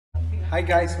Hi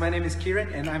guys, my name is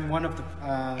Kieran and I'm one of the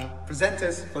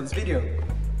presenters for this video.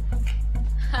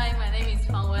 Hi, my name is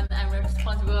Fangwan. I'm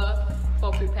responsible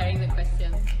for preparing the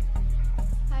questions.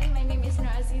 Hi, my name is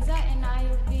Nur Aziza and I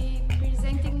will be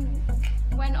presenting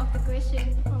one of the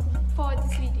questions for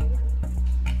this video.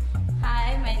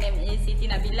 Hi, my name is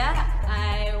Siti Nabila.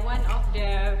 I'm one of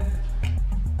the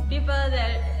people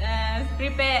that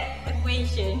prepare the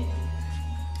question.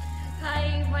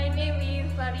 Hi, my name is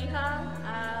Fariha.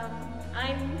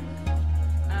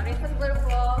 I'm responsible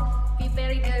for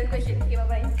preparing the question. Okay,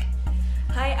 bye-bye.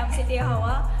 Hi, I'm Siti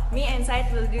Hawa. Me and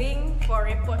Said will doing for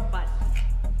report part.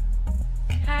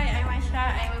 Hi, I'm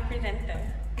Ashra. I'm a presenter.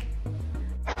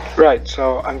 Right,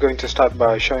 so I'm going to start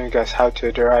by showing you guys how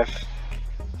to derive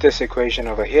this equation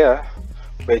over here,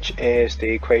 which is the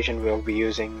equation we'll be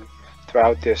using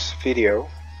throughout this video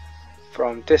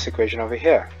from this equation over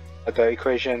here. The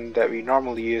equation that we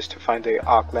normally use to find the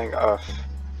arc length of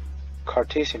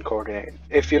Cartesian coordinate.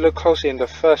 If you look closely in the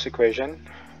first equation,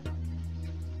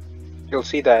 you'll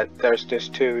see that there's this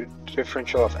two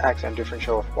differential of x and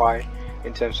differential of y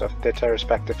in terms of theta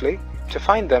respectively. To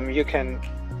find them, you can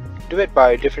do it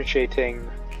by differentiating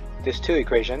these two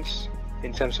equations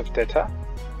in terms of theta,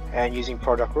 and using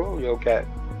product rule you'll get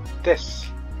this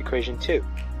equation 2.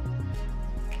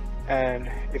 And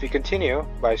if you continue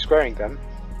by squaring them,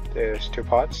 there's two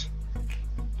parts,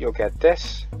 you'll get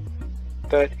this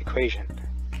third equation.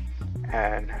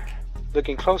 And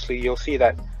looking closely, you'll see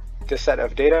that this set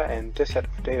of data and this set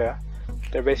of data,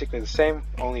 they're basically the same,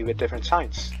 only with different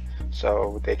signs,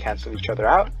 so they cancel each other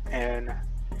out. And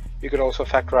you could also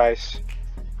factorize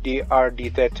dr d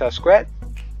theta squared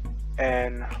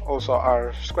and also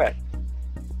r squared.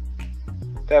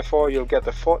 Therefore you'll get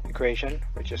the fourth equation,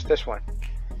 which is this one.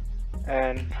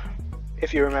 And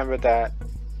if you remember that,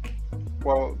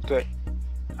 well, the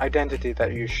identity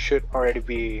that you should already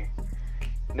be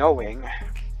knowing,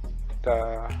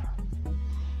 one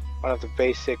of the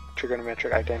basic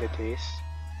trigonometric identities,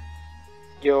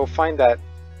 you'll find that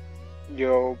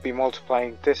you'll be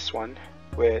multiplying this one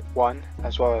with 1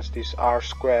 as well as this r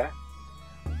square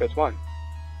with 1,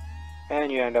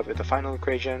 and you end up with the final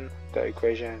equation, the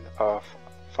equation of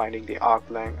finding the arc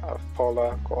length of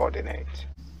polar coordinate.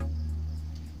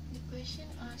 The question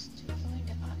asks to find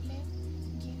the arc length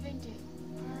given the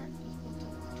r equal to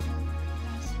 2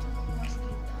 plus 2 cos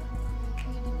theta,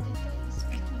 where the theta is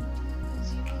between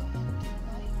 0 and 2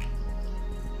 pi.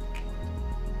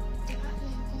 The arc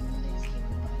length formula is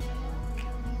given by r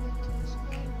equal to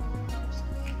square root r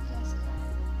square plus r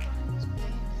prime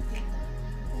square theta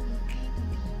from a to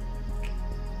b.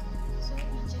 So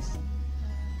we just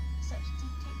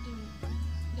substitute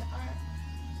the r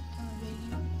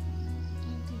value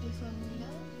into the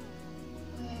formula,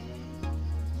 where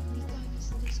it becomes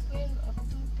the square root of 2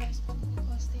 plus 2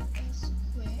 cos theta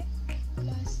square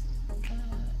plus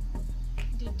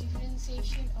the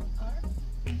differentiation of r,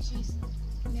 which is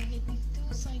negative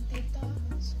 2 sin theta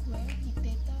square d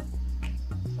theta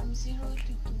from 0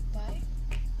 to 2 pi,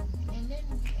 and then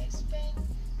we expand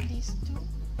these two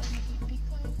and it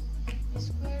becomes the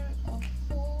square root of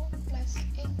 4 plus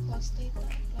 8 cos theta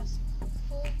plus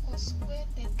 4 cos square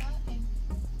theta and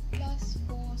plus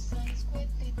 4 sin square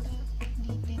theta d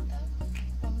theta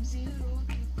from 0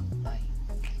 to 2 pi.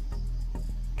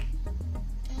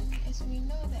 And as we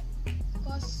know that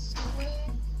cos square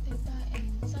theta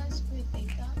and sin square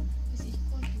theta is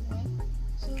equal to 1,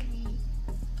 so we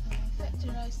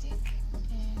factorize it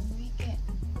and we get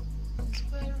the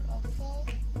square root of 4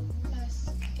 plus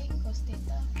 8 cos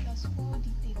theta plus 4 d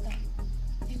theta,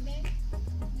 and then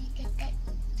we can add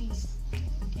these two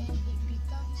and it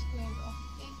becomes square root of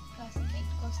 8 plus 8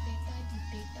 cos theta d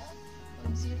theta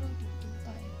from 0 to 2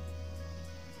 pi.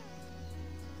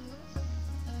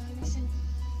 So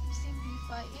we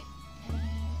simplify it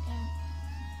and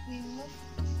we move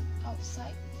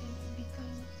outside and it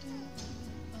becomes 2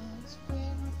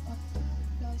 square root of 2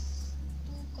 plus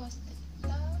 2 cos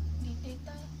theta d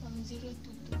theta from 0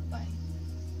 to 2 pi.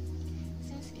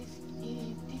 Since it's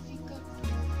difficult to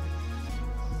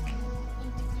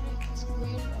integrate the square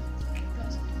root of 2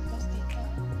 plus 2 cos theta,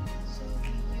 so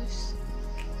we use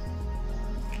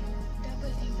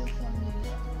double angle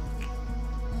formula.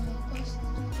 Cos 2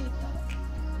 theta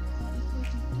equal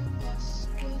to 2 cos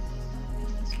square theta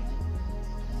minus 1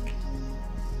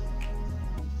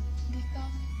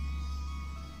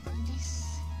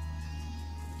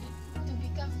 to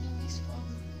become in this form.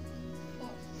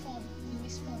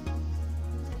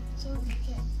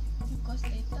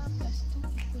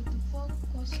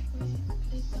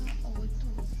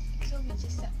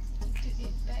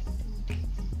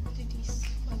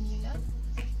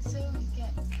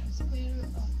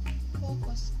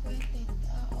 cos square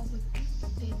theta over 2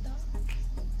 theta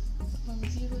from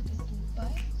 0 to 2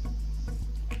 pi.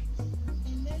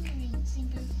 And then we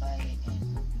simplify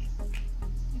and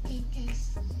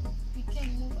we can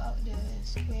move out the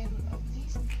square root of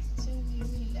this. So we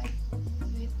will left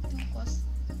with 2 cos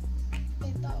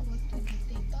theta over 2 d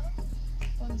theta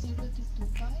from 0 to 2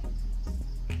 pi.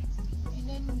 And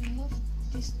then we move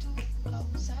these two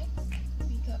outside.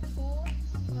 We got 4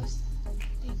 cos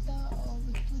theta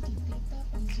over 2 d theta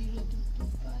from 0 to 2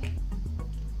 pi.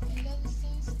 And then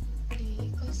since the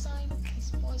cosine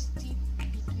is positive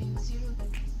between 0 to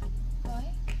 2 pi,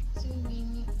 so we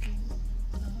need to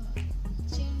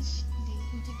change the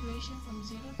integration from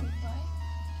 0 to pi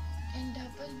and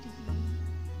double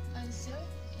the answer,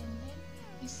 and then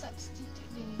we substitute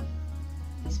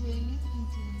this value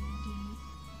into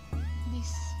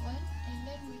this one, and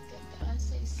then we get the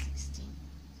answer is 16.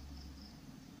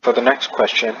 For the next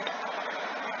question,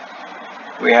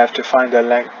 we have to find the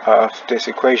length of this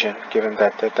equation given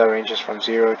that theta ranges from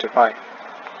 0 to pi.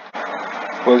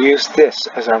 We'll use this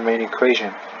as our main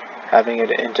equation, having it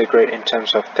integrate in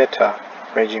terms of theta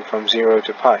ranging from 0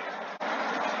 to pi.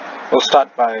 We'll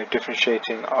start by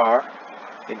differentiating r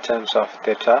in terms of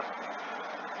theta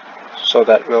so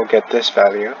that we'll get this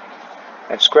value,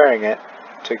 and squaring it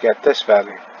to get this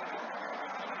value.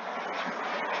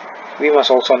 We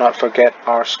must also not forget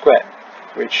r squared,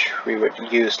 which we would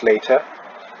use later.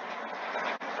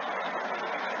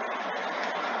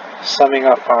 Summing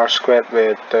up r squared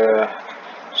with the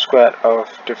square of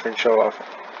differential of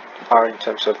r in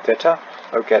terms of theta,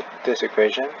 we'll get this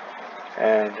equation,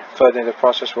 and further in the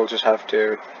process we'll just have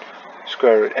to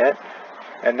square root it.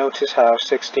 And notice how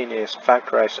 16 is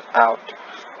factorized out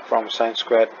from sine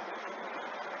squared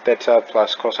theta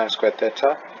plus cosine squared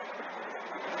theta.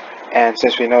 And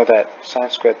since we know that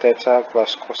sine squared theta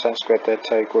plus cosine squared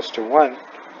theta equals to 1,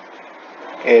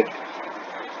 it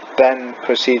then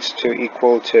proceeds to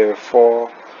equal to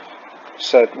 4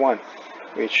 sub 1,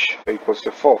 which equals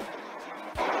to 4.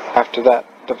 After that,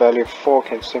 the value of 4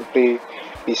 can simply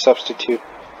be substituted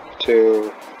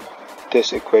to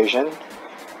this equation,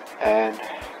 and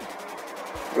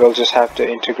we'll just have to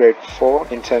integrate 4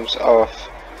 in terms of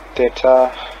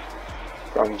theta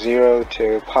from 0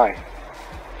 to pi.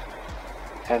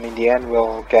 And in the end,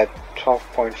 we'll get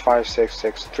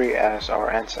 12.5663 as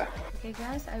our answer. Okay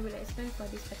guys, I will explain for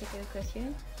this particular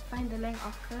question. Find the length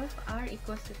of curve r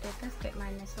equals to theta squared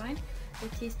minus 1,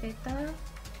 which is theta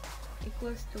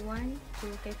equals to 1 to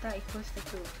theta equals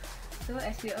to 2. So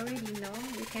as we already know,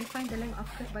 we can find the length of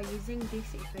curve by using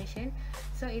this equation.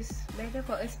 So it's better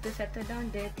for us to settle down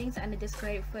the things under the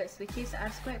square root first, which is r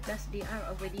squared plus dr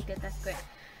over d theta squared.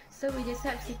 So we just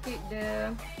substitute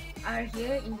the r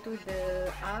here into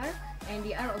the r, and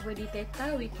the r over d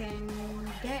theta we can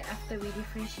get after we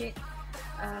differentiate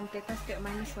theta squared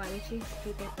minus 1, which is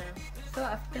 2 theta. So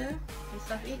after we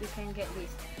solve it, we can get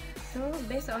this. So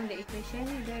based on the equation,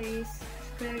 there is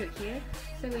square root here,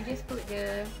 so we just put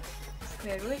the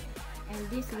square root and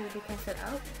this will be cancelled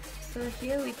out. So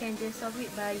here we can just solve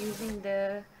it by using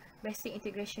the basic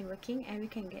integration working, and we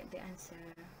can get the answer.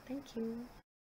 Thank you.